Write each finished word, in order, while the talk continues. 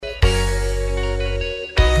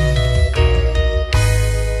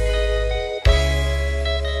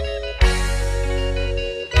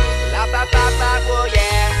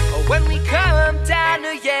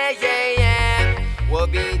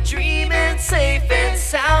be dreaming safe and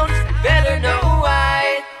sound. Better know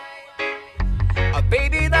why.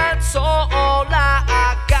 Baby, that's all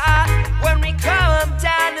I got. When we come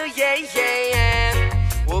down to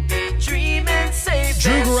yeah. We'll be dreaming safe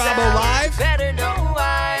Drew and Garabo sound. live. Better know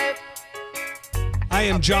why. I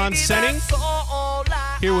am John Senning, That's all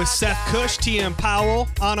I here with Seth Cush, TM Powell,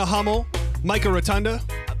 Anna Hummel, Micah Rotunda.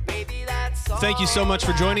 Baby, that's all Thank you so much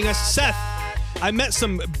for joining us. Seth, I met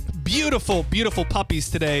some beautiful, beautiful puppies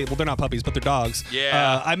today. Well, they're not puppies, but they're dogs.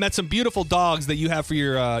 Yeah. I met some beautiful dogs that you have for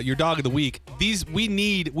your dog of the week. These we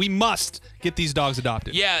must get these dogs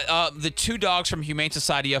adopted. Yeah, the two dogs from Humane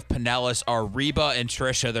Society of Pinellas are Reba and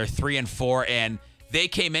Trisha. They're 3 and 4, and they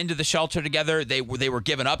came into the shelter together. They were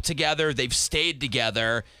given up together. They've stayed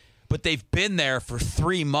together, but they've been there for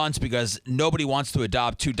 3 months because nobody wants to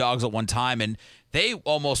adopt two dogs at one time, and they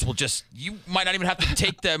almost will just, you might not even have to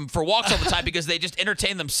take them for walks all the time because they just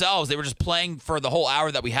entertain themselves. They were just playing for the whole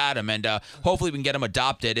hour that we had them, and hopefully we can get them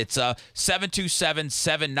adopted. It's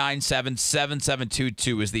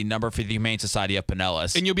 727-797-7722 is the number for the Humane Society of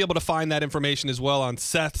Pinellas. And you'll be able to find that information as well on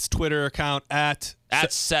Seth's Twitter account at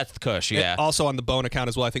Seth Cush, yeah. and also on the Bone account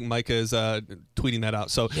as well. I think Micah is tweeting that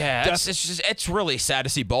out. So Yeah, it's really sad to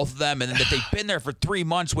see both of them, and then that they've been there for 3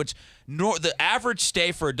 months, which the average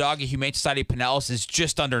stay for a dog at Humane Society of Pinellas is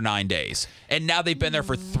just under 9 days, and now they've been there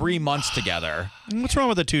for 3 months together. What's wrong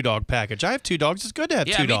with the 2-dog package? I have 2 dogs. It's good to have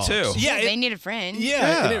Yeah, two me dogs. too. yeah, They need a friend.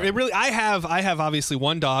 Yeah, and it really. I have obviously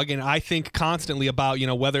one dog, and I think constantly about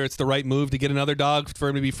whether it's the right move to get another dog for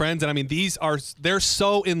him to be friends. And I mean, they're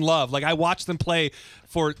so in love. Like I watch them play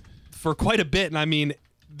for quite a bit, and I mean,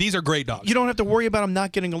 these are great dogs. You don't have to worry about them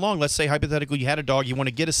not getting along. Let's say hypothetically you had a dog, you want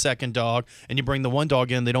to get a second dog, and you bring the one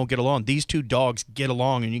dog in, they don't get along. These 2 dogs get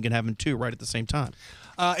along, and you can have them 2 right at the same time.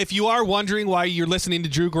 If you are wondering why you're listening to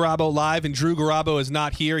Drew Garabo live, and Drew Garabo is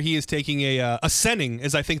not here, he is taking a senning,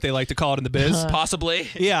 as I think they like to call it in the biz. Possibly.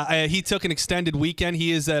 Yeah, he took an extended weekend.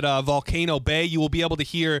 He is at Volcano Bay. You will be able to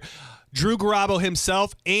hear Drew Garabo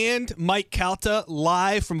himself and Mike Calta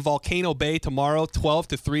live from Volcano Bay tomorrow, 12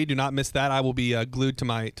 to 3. Do not miss that. I will be glued to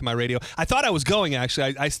my radio. I thought I was going,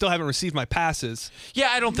 actually. I still haven't received my passes. Yeah,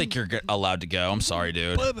 I don't think you're allowed to go. I'm sorry,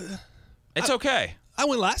 dude. It's okay. I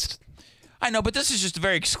went last. I know, but this is just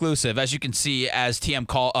very exclusive, as you can see, as TM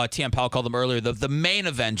Powell called them earlier, the main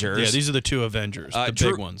Avengers. Yeah, these are the 2 Avengers, the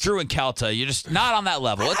Drew, big ones. Drew and Calta. You're just not on that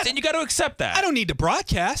level, and you got to accept that. I don't need to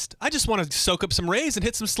broadcast. I just want to soak up some rays and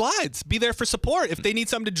hit some slides. Be there for support if they need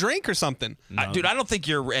something to drink or something. Dude, I don't think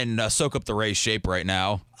you're in soak up the Rays shape right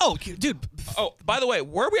now. Oh, dude. Oh, by the way,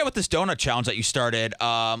 where are we at with this donut challenge that you started?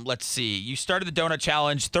 Let's see. You started the donut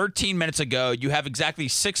challenge 13 minutes ago. You have exactly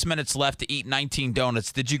 6 minutes left to eat 19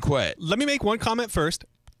 donuts. Did you quit? Let me make one comment first.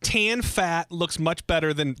 Tan fat looks much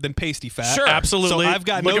better than pasty fat. Sure. Absolutely. So I've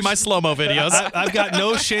got Look at my slow-mo videos. I've got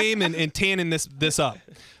no shame in tanning this up.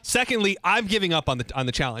 Secondly, I'm giving up on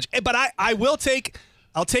the challenge. But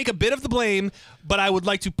I'll take a bit of the blame, but I would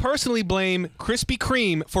like to personally blame Krispy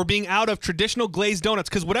Kreme for being out of traditional glazed donuts,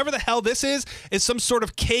 because whatever the hell this is some sort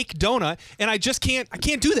of cake donut, and I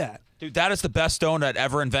can't do that. Dude, that is the best donut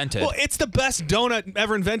ever invented. Well, it's the best donut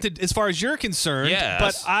ever invented as far as you're concerned. Yes.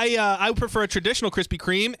 But I prefer a traditional Krispy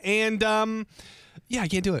Kreme, and yeah, I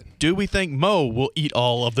can't do it. Do we think Mo will eat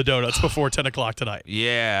all of the donuts before 10 o'clock tonight?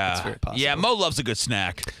 Yeah. That's very possible. Yeah, Mo loves a good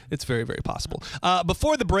snack. It's very, very possible.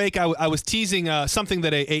 Before the break, I was teasing something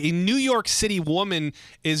that a New York City woman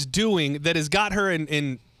is doing that has got her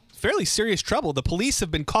in fairly serious trouble. The police have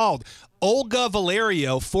been called. Olga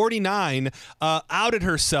Valerio, 49, outed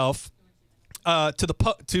herself to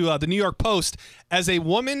the New York Post as a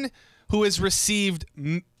woman who has received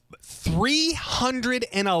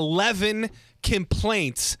 311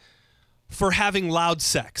 complaints for having loud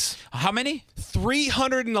sex. How many?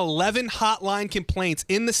 311 hotline complaints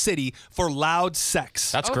in the city for loud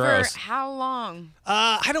sex. That's Over gross. how long?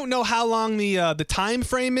 I don't know how long the time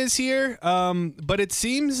frame is here, but it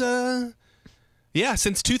seems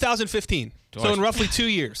since 2015. So in roughly 2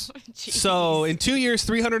 years. So in 2 years,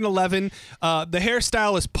 311. The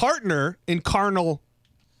hairstylist partner in carnal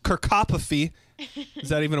kirkopathy. Is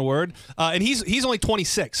that even a word? And he's only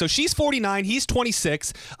 26. So she's 49. He's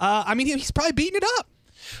 26. I mean, he's probably beating it up.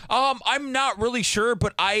 I'm not really sure,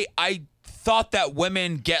 but I thought that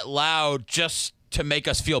women get loud just to make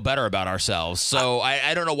us feel better about ourselves. So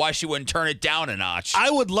I don't know why she wouldn't turn it down a notch. I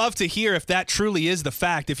would love to hear if that truly is the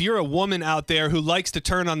fact. If you're a woman out there who likes to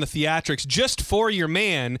turn on the theatrics just for your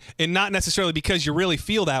man and not necessarily because you really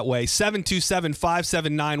feel that way,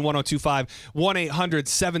 727-579-1025,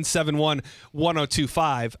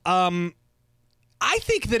 1-800-771-1025. I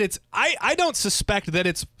think that I don't suspect that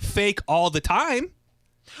it's fake all the time.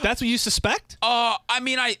 That's what you suspect? I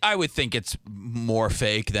mean, I would think it's more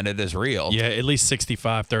fake than it is real. Yeah, at least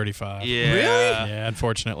 65-35. Yeah. Really? Yeah,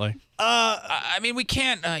 unfortunately. I mean, we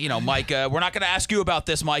can't, Micah. We're not going to ask you about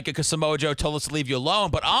this, Micah, because Samoa Joe told us to leave you alone.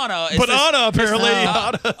 But Anna, apparently.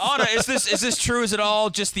 Anna, is this true? Is it all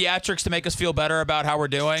just theatrics to make us feel better about how we're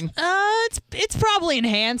doing? It's probably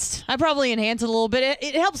enhanced. I probably enhance it a little bit.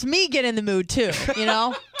 It helps me get in the mood too. You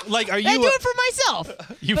know, Like, are I you? do it for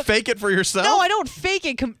myself. You fake it for yourself? No, I don't fake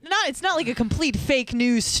it. It's not like a complete fake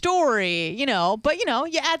news story. You know, but you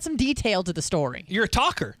add some detail to the story. You're a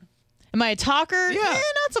talker. Am I a talker? Yeah.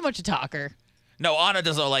 not so much a talker. No, Anna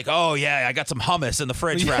doesn't like, oh, yeah, I got some hummus in the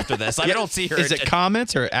fridge for after this. I don't see her. Is it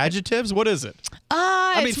comments or adjectives? What is it?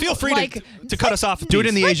 I mean, It's feel free like, to cut us off. Do it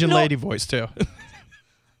in the like Asian no- lady voice, too.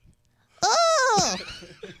 Oh,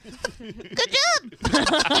 good job.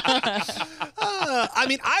 I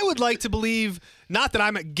mean, I would like to believe not that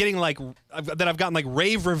I'm getting that I've gotten like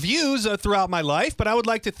rave reviews throughout my life, but I would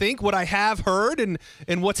like to think what I have heard and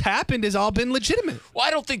what's happened has all been legitimate. Well,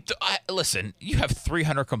 I don't think. Listen, you have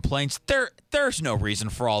 300 complaints. There's no reason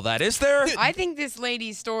for all that, is there? I think this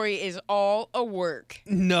lady's story is all a work.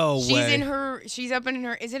 No way. She's up in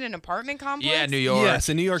her, is it an apartment complex? Yeah, New York. Yes,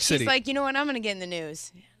 in New York City. She's like, you know what? I'm going to get in the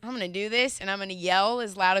news. I'm going to do this, and I'm going to yell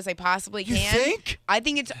as loud as I possibly can. think? I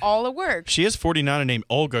think it's all a work. She is 49 and named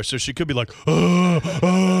Olga, so she could be like, No,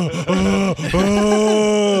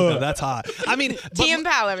 that's hot. I mean, TM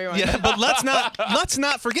Pal, everyone. yeah, but let's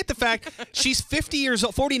not forget the fact she's 50 years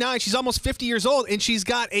old, 49. She's almost 50 years old, and she's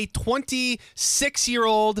got a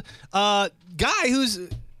 26-year-old guy who's,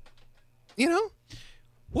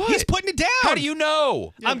 What? he's putting it down. How do you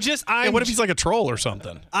know? what if he's like a troll or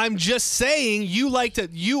something? I'm just saying you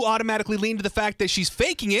automatically lean to the fact that she's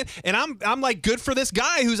faking it, and I'm like, good for this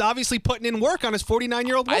guy who's obviously putting in work on his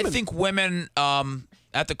 49-year-old woman. I think women,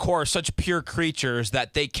 at the core, are such pure creatures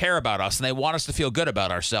that they care about us and they want us to feel good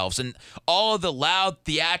about ourselves. And all of the loud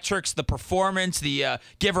theatrics, the performance, the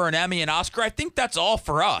give her an Emmy and Oscar, I think that's all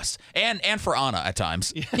for us and for Anna at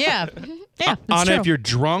times. Yeah, yeah. Anna, true. if you're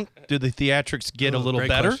drunk, do the theatrics get a little Great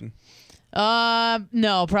better? question.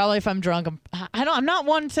 No, probably if I'm drunk. I'm not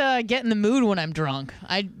one to get in the mood when I'm drunk.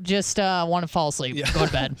 I just want to fall asleep, go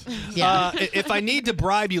to bed. Yeah. If I need to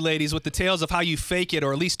bribe you ladies with the tales of how you fake it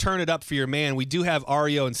or at least turn it up for your man, we do have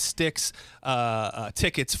Ario and Styx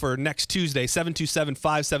tickets for next Tuesday,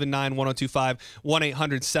 727-579-1025,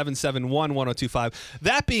 1-800-771-1025.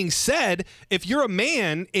 That being said, if you're a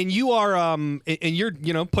man and you are and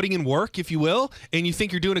you're putting in work, if you will, and you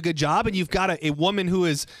think you're doing a good job and you've got a woman who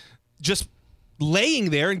is just laying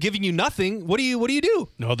there and giving you nothing, what do you do?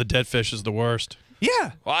 No, the dead fish is the worst.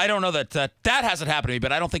 Yeah. Well, I don't know that hasn't happened to me,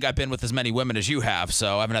 but I don't think I've been with as many women as you have,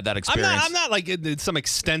 so I haven't had that experience. I'm not like in some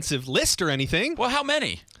extensive list or anything. Well, how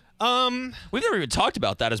many? We've never even talked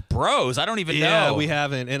about that as bros. I don't even know. Yeah, we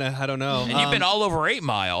haven't, and I don't know. And you've been all over 8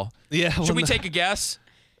 Mile. Yeah. Should we take a guess?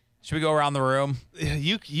 Should we go around the room?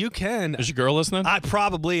 You can. Is your girl listening? I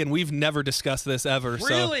probably, and we've never discussed this ever.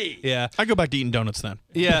 Really? So, yeah. I go back to eating donuts then.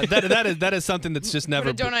 Yeah. That is something that's just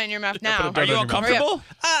never. Put a donut in your mouth now. Are you uncomfortable?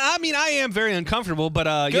 I mean, I am very uncomfortable, but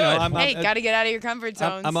I'm Hey, got to get out of your comfort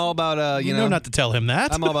zones. I'm all about You know not to tell him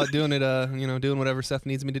that. I'm all about doing it. Doing whatever Seth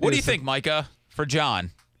needs me to do. What do you So- think, Micah, for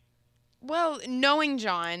John? Well, knowing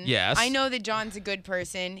John, Yes. I know that John's a good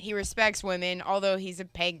person. He respects women, although he's a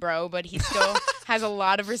peg bro, but he still has a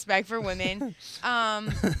lot of respect for women.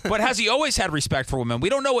 But has he always had respect for women? We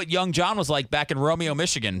don't know what young John was like back in Romeo,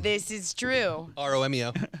 Michigan. This is true.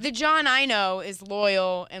 ROMEO. The John I know is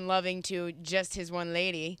loyal and loving to just his one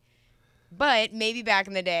lady. But maybe back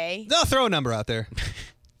in the day, No, throw a number out there.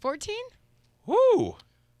 14? Woo.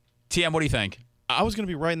 TM, what do you think? I was going to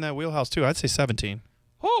be right in that wheelhouse, too. I'd say 17.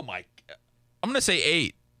 Oh, my. I'm going to say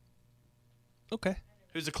 8. Okay.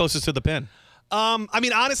 Who's the closest to the pin? I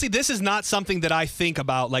mean, honestly, this is not something that I think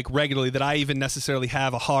about like regularly. That I even necessarily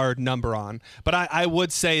have a hard number on. But I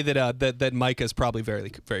would say that Micah is probably very,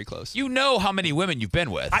 very close. You know how many women you've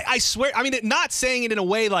been with. I swear. I mean, not saying it in a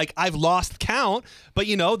way like I've lost count, but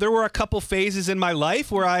there were a couple phases in my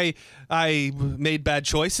life where I made bad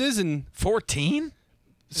choices and 14?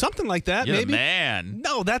 something like that. You're maybe. the man.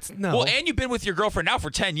 No, that's no. Well, and you've been with your girlfriend now for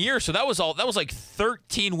 10 years, so that was like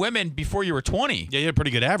 13 women before you were 20. Yeah, you had a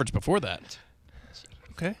pretty good average before that.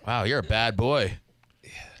 okay. Wow, you're a bad boy.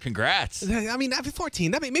 Congrats. I mean, after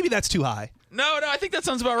 14, maybe that's too high. No, I think that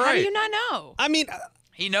sounds about How do right. you not know? I mean,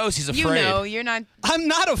 He knows he's You afraid. know, you're not. I'm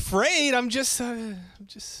not afraid. I'm just. I mean,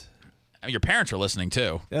 your parents are listening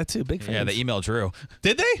too. That's too big fans. Yeah, they emailed Drew.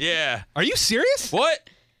 Did they? Yeah. Are you serious? What?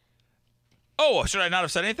 Oh, should I not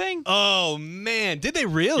have said anything? Oh man, did they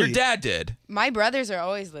really? Your dad did. My brothers are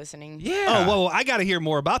always listening. Yeah. Oh, well, I got to hear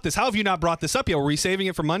more about this. How have you not brought this up yet? Were we saving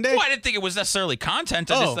it for Monday? Well, I didn't think it was necessarily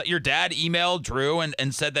content. I just thought your dad emailed Drew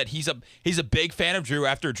and said that he's a big fan of Drew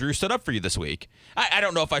after Drew stood up for you this week. I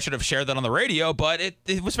don't know if I should have shared that on the radio, but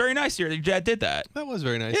it was very nice your dad did that. That was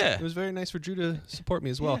very nice. Yeah. It was very nice for Drew to support me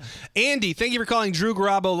as well. Andy, thank you for calling Drew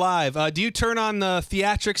Garabo Live. Do you turn on the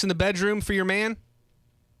theatrics in the bedroom for your man?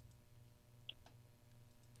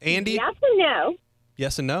 Andy? Yes and no.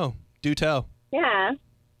 Yes and no. Do tell. Yeah.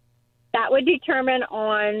 That would determine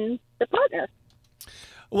on the partner.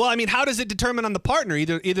 Well, I mean, how does it determine on the partner?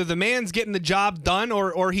 Either the man's getting the job done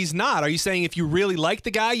or he's not. Are you saying if you really like the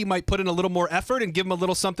guy, you might put in a little more effort and give him a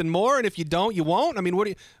little something more, and if you don't, you won't? I mean, what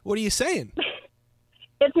are you saying?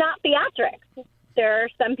 It's not theatrics. There are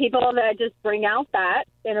some people that just bring out that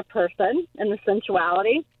in a person and the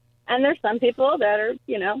sensuality, and there's some people that are,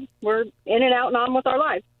 we're in and out and on with our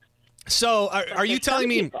lives. So are you telling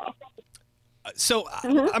me? People. So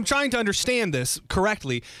I'm trying to understand this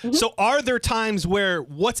correctly. So are there times where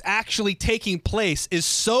what's actually taking place is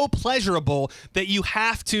so pleasurable that you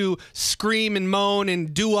have to scream and moan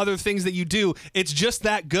and do other things that you do? It's just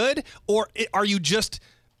that good? Or are you just,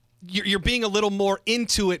 you're being a little more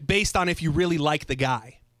into it based on if you really like the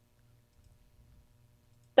guy?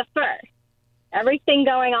 The first. Everything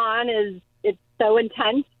going on it's so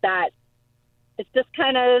intense that it's just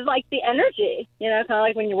kind of like the energy, kind of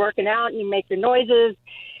like when you're working out and you make your noises,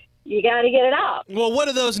 you got to get it out. Well, what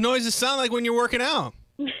do those noises sound like when you're working out?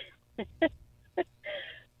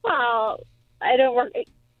 Well, I don't work,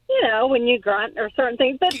 when you grunt or certain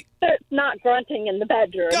things, but there's not grunting in the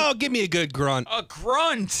bedroom. Oh, give me a good grunt. A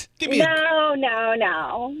grunt. Give me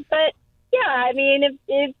No. But yeah, I mean,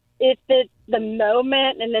 if it's the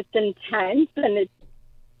moment and it's intense and it's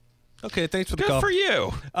Okay, thanks for the Good call. for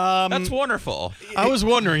you. That's wonderful. I was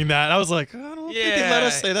wondering that. I was like, I don't think they let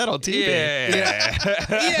us say that on TV. Yeah.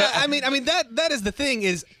 Yeah, I mean that is the thing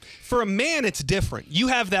is for a man it's different. You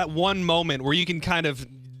have that one moment where you can kind of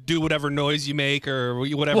do whatever noise you make or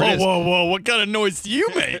whatever it is. Whoa. What kind of noise do you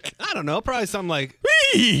make? I don't know, probably something like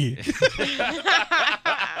Wee!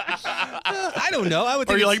 I don't know. I would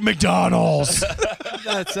Or think you like McDonald's?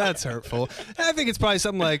 that's hurtful. I think it's probably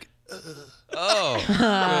something like Oh, good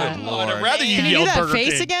Lord. I'd rather you Can you yell do that Burger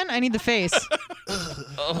face King. again? I need the face.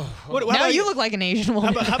 what Now about you look like an Asian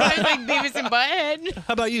woman. how Like Beavis and Butthead.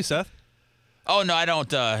 how about you, Seth? Oh, no, I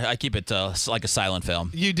don't. I keep it like a silent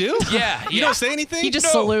film. You do? Yeah. You don't say anything? He just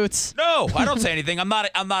No. salutes. No, I don't say anything. I'm not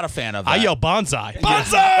a fan of that. I yell bonsai.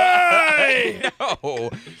 Bonsai!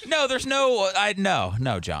 No, there's no.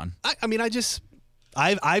 No, John. I mean,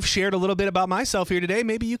 I've shared a little bit about myself here today.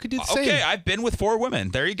 Maybe you could do the same. Okay, I've been with 4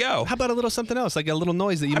 women. There you go. How about a little something else, like a little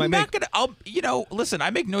noise that you might I'm make? not gonna. Listen.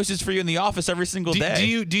 I make noises for you in the office every single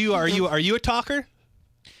day. Are you a talker?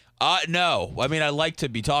 No. I mean, I like to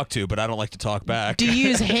be talked to, but I don't like to talk back. Do you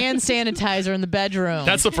use hand sanitizer in the bedroom?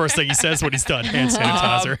 That's the first thing he says when he's done. Hand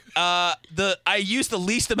sanitizer. I use the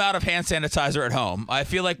least amount of hand sanitizer at home. I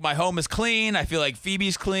feel like my home is clean. I feel like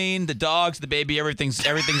Phoebe's clean. The dogs, the baby, everything's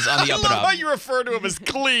on the up and up. you refer to him as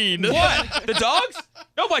clean. What? The dogs?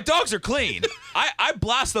 No, my dogs are clean. I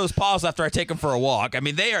blast those paws after I take them for a walk. I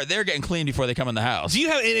mean, they're getting clean before they come in the house. Do you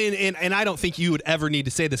have and I don't think you would ever need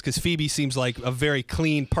to say this because Phoebe seems like a very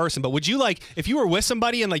clean person. But would you like if you were with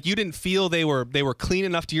somebody and like you didn't feel they were clean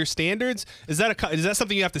enough to your standards? Is that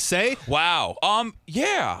something you have to say? Wow.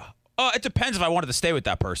 Yeah. It depends if I wanted to stay with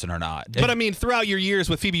that person or not. But I mean, throughout your years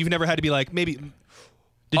with Phoebe, you've never had to be like maybe.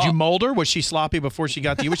 Did you mold her? Was she sloppy before she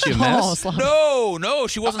got to you? Was she a mess? Oh, sloppy. No,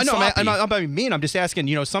 she wasn't No, man, sloppy. I'm not being mean. I'm just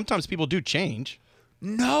asking. Sometimes people do change.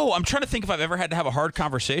 No, I'm trying to think if I've ever had to have a hard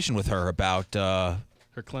conversation with her about.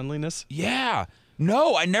 Her cleanliness. Yeah.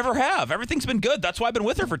 No, I never have. Everything's been good. That's why I've been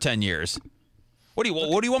with her for 10 years. What do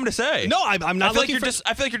you want me to say? No, I'm not. I feel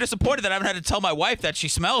like you're disappointed that I haven't had to tell my wife that she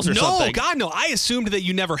smells or No, something. God, no. I assumed that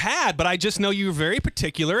you never had, but I just know you're very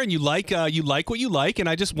particular and you like what you like, and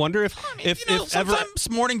I just wonder if ever. Sometimes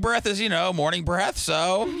morning breath is morning breath.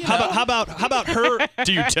 So How about her?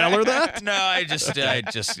 Do you tell her that? No, I just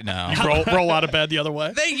no. You roll out of bed the other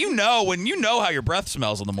way. When you know how your breath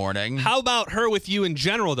smells in the morning. How about her with you in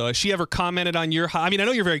general, though? Has she ever commented on your? I mean, I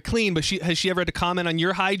know you're very clean, but has she ever had to comment on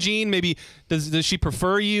your hygiene? Maybe does she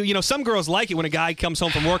prefer you? Some girls like it when a guy comes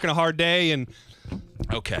home from working a hard day and.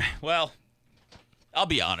 Okay, well, I'll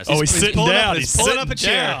be honest. Oh, he's sitting pulling down. up- He's he's pulling sitting up a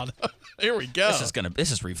chair. down. Here we go.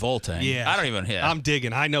 This is revolting. Yeah, I don't even. Yeah. I'm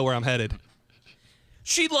digging. I know where I'm headed.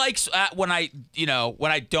 She likes when I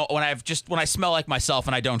smell like myself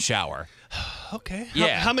and I don't shower. Okay.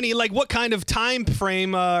 Yeah. How many? Like, what kind of time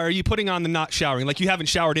frame are you putting on the not showering? Like, you haven't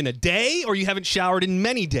showered in a day, or you haven't showered in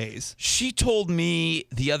many days? She told me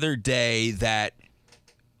the other day that.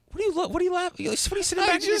 What are you laughing? What are you sitting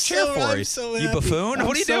back in your chair for? I'm so you happy. buffoon?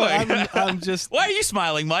 What are you so- doing? I'm just. Why are you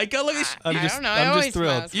smiling, Micah? Look at I don't know. I I'm always just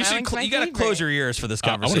thrilled. smile. you. Smiling's my You got to favorite. close your ears for this I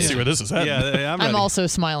want conversation. to see where this is heading. Yeah, I'm ready. I'm also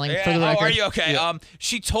smiling Yeah, for the record. are you okay?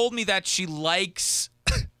 She told me that she likes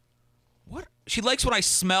what? She likes when I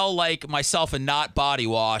smell like myself and not body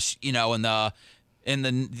wash. You know, in the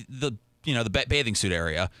bathing suit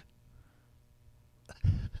area.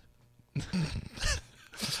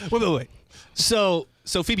 Wait.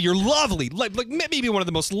 So Phoebe, you're lovely. Like maybe one of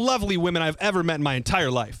the most lovely women I've ever met in my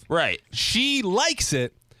entire life. Right. She likes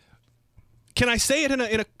it. Can I say it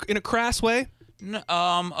in a crass way?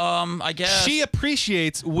 I guess. She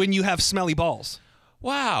appreciates when you have smelly balls.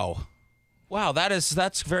 Wow.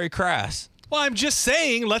 That's very crass. Well, I'm just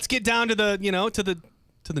saying, let's get down to the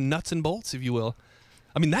to the nuts and bolts, if you will.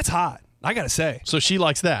 I mean, that's hot. I gotta say. So she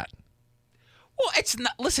likes that. Well, it's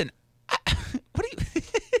not. Listen. What do you?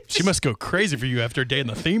 She must go crazy for you after a day in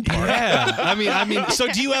the theme park. Yeah, I mean. So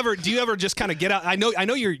do you ever just kind of get out? I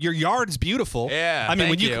know your yard's beautiful. Yeah, I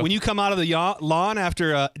mean, thank when you come out of the lawn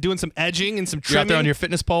after doing some edging and some You're trimming. out there on your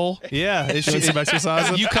fitness pole. Yeah, Doing some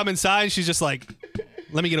exercises. You come inside, and she's just like,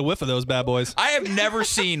 "Let me get a whiff of those bad boys." I have never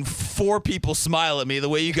seen 4 people smile at me the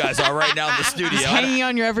way you guys are right now in the studio. Hanging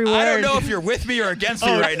on your every word. I don't know if you're with me or against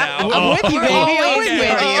me right now. I'm with you, baby. I'm okay.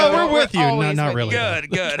 with you. Oh, we're with you. No, always not with really.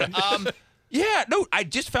 Good. Yeah, no, I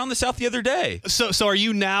just found this out the other day. So are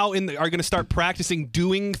you now are going to start practicing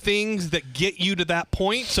doing things that get you to that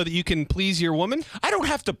point so that you can please your woman? I don't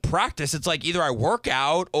have to practice. It's like either I work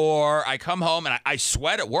out or I come home and I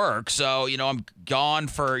sweat at work. So, I'm gone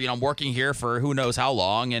for, I'm working here for who knows how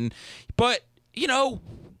long. But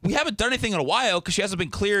we haven't done anything in a while because she hasn't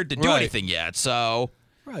been cleared to do Right. anything yet. So,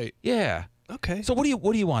 Right. yeah. Okay. So what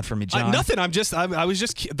do you want from me, John? Nothing. I was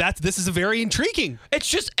just this is very intriguing. It's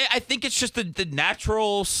just I think it's just the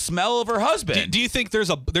natural smell of her husband. Do you think there's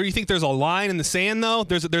a line in the sand though?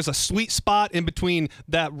 There's a sweet spot in between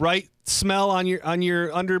that right smell on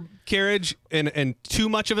your undercarriage and too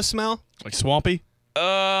much of a smell? Like swampy.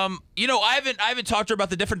 I haven't talked to her about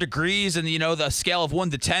the different degrees and the scale of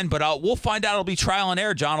 1 to 10, but we'll find out. It'll be trial and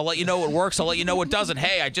error, John. I'll let you know what works. I'll let you know what doesn't.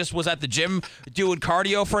 Hey, I just was at the gym doing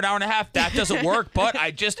cardio for an hour and a half. That doesn't work, but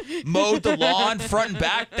I just mowed the lawn front and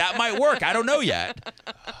back. That might work. I don't know yet.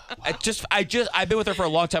 I've been with her for a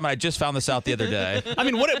long time, and I just found this out the other day. I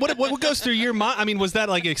mean, what goes through your mind? I mean, was that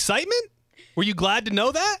like excitement? Were you glad to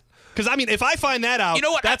know that? Because I mean, if I find that out, You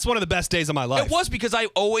know what? that's one of the best days of my life. It was because I'm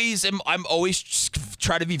always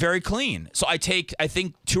try to be very clean. So I think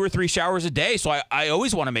 2 or 3 showers a day. So I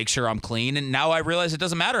always want to make sure I'm clean. And now I realize it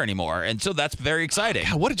doesn't matter anymore. And so that's very exciting.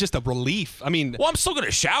 God, what just a relief. I mean, Well, I'm still going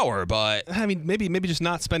to shower, but maybe just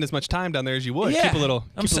not spend as much time down there as you would. yeah. Keep a little.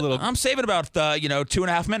 I'm saving about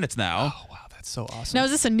 2.5 minutes now. Oh, wow, that's so awesome. Now,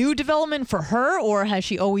 is this a new development for her, or has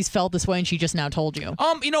she always felt this way and she just now told you?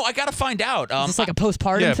 I got to find out. Is this like a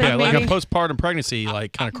postpartum Yeah, thing, like maybe? a postpartum pregnancy,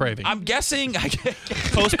 like kind of craving. I'm guessing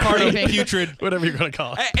Postpartum Craving. putrid. Whatever you're gonna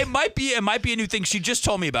call it. it might be a new thing. She just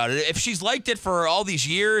told me about it. If she's liked it for all these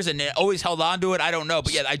years and always held on to it, I don't know.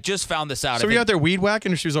 But yeah, I just found this out. So were you out there weed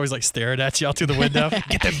whacking, and she was always like staring at you out through the window?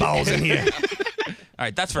 Get them balls in here. All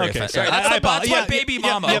right, that's very Okay, offensive. sorry. All right, that's my yeah, baby yeah,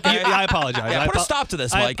 mama. yeah, okay? yeah, I apologize. Yeah, I put a stop to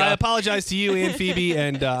this, Mike. I apologize to you and Phoebe,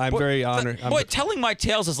 and I'm very honored. Boy, telling my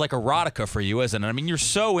tales is like erotica for you, isn't it? I mean, you're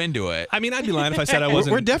so into it. I mean, I'd be lying if I said I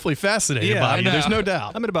wasn't. We're definitely fascinated Yeah, by I you. know. There's no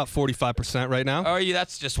doubt. I'm at about 45% right now. Oh, yeah,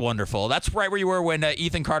 that's just wonderful. That's right where you were when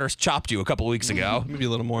Ethan Carter chopped you a couple weeks ago. Maybe a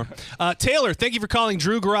little more. Taylor, thank you for calling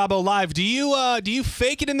Drew Garabo live. Do you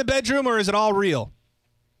fake it in the bedroom or is it all real?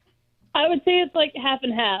 I would say it's like half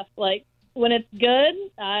and half. Like when it's good,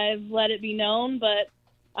 I've let it be known, but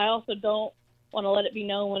I also don't want to let it be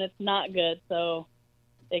known when it's not good. So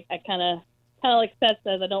I kind of like Seth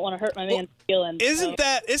says, I don't want to hurt my man's feelings. Isn't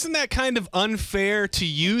that kind of unfair to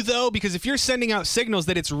you though? Because if you're sending out signals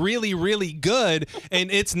that it's really, really good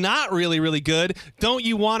and it's not really, really good, don't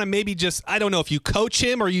you want to maybe just, I don't know if you coach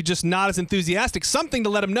him or you just not as enthusiastic, something to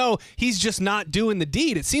let him know he's just not doing the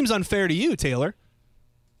deed? It seems unfair to you, Taylor.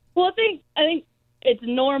 Well, I think it's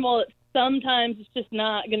normal. Sometimes it's just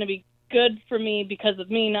not going to be good for me because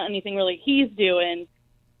of me, not anything really he's doing.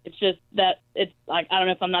 It's just that it's like, I don't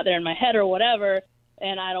know if I'm not there in my head or whatever,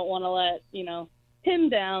 and I don't want to let, him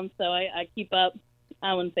down. So I keep up,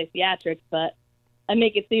 I wouldn't say theatrics, but I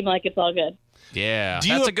make it seem like it's all good. Yeah,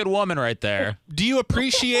 that's a good woman right there. Do you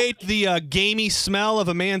appreciate the gamey smell of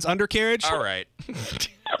a man's undercarriage? All right.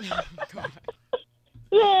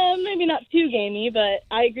 Well, maybe not too gamey, but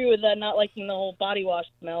I agree with not liking the whole body wash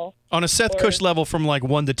smell. On a Seth Cush level from like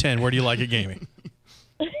 1 to 10, where do you like it gaming?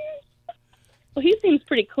 Well, he seems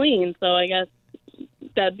pretty clean, so I guess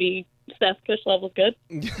that'd be Seth Cush level good.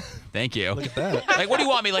 Thank you. Look at that. Like, what do you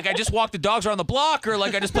want me? Like, I just walked the dogs around the block, or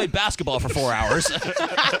like I just played basketball for 4 hours?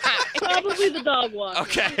 Probably the dog wash.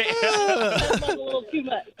 Okay. That was a little too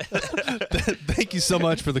much. Thank you so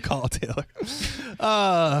much for the call, Taylor.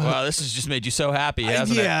 Wow, this has just made you so happy,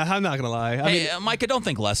 hasn't it? Yeah, I'm not gonna lie. I Hey, mean, Micah, don't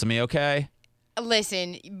think less of me, okay?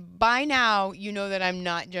 Listen, by now you know that I'm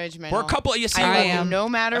not judgmental. We're a couple. You see, I I love am. you no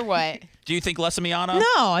matter what. do you think less of me, Anna?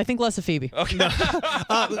 No, I think less of Phoebe. Okay.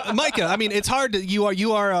 Micah, I mean, it's hard to you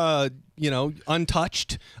are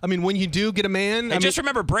untouched. I mean, when you do get a man, Hey, just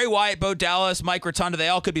remember Bray Wyatt, Bo Dallas, Mike Rotunda, they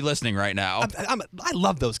all could be listening right now. I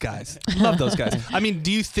love those guys. Love those guys. I mean,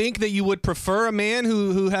 do you think that you would prefer a man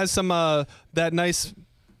who has some that nice?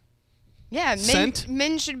 Yeah, Scent?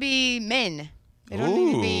 men should be men. They don't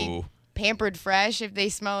need to be Ooh. pampered fresh. If they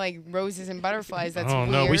smell like roses and butterflies, that's Oh weird.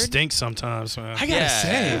 no, we stink sometimes, man. I gotta Yeah.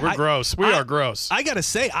 say, We're gross. We are gross. I gotta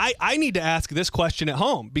say, I need to ask this question at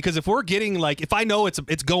home, because if we're getting if I know it's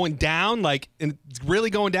going down, and it's really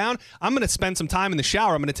going down, I'm gonna spend some time in the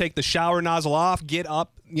shower. I'm gonna take the shower nozzle off, get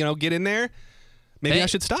up, get in there. Maybe I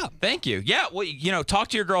should stop. Thank you. Yeah, well, talk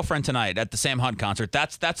to your girlfriend tonight at the Sam Hunt concert.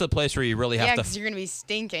 That's a place where you really have Yeah, to. because you're gonna be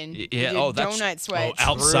stinking. Yeah, with your that's- donut sweats.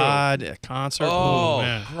 Outside at a concert. Oh, Ooh,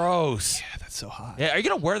 man. gross. Yeah, that's so hot. Yeah, are you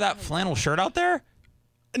gonna wear that flannel shirt out there?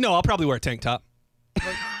 No, I'll probably wear a tank top.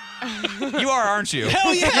 You are, aren't you?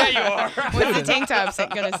 Hell yeah, you are. What's the tank top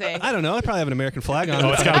gonna say? I don't know. I probably have an American flag on.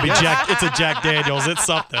 Oh, it's got to be Jack. It's a Jack Daniels. It's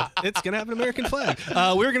something. It's gonna have an American flag.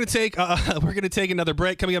 We're gonna take another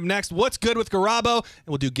break. Coming up next, what's good with Garabo, and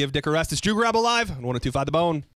we'll do Give Dick a Rest. It's Drew Garabo live on 102.5 The Bone.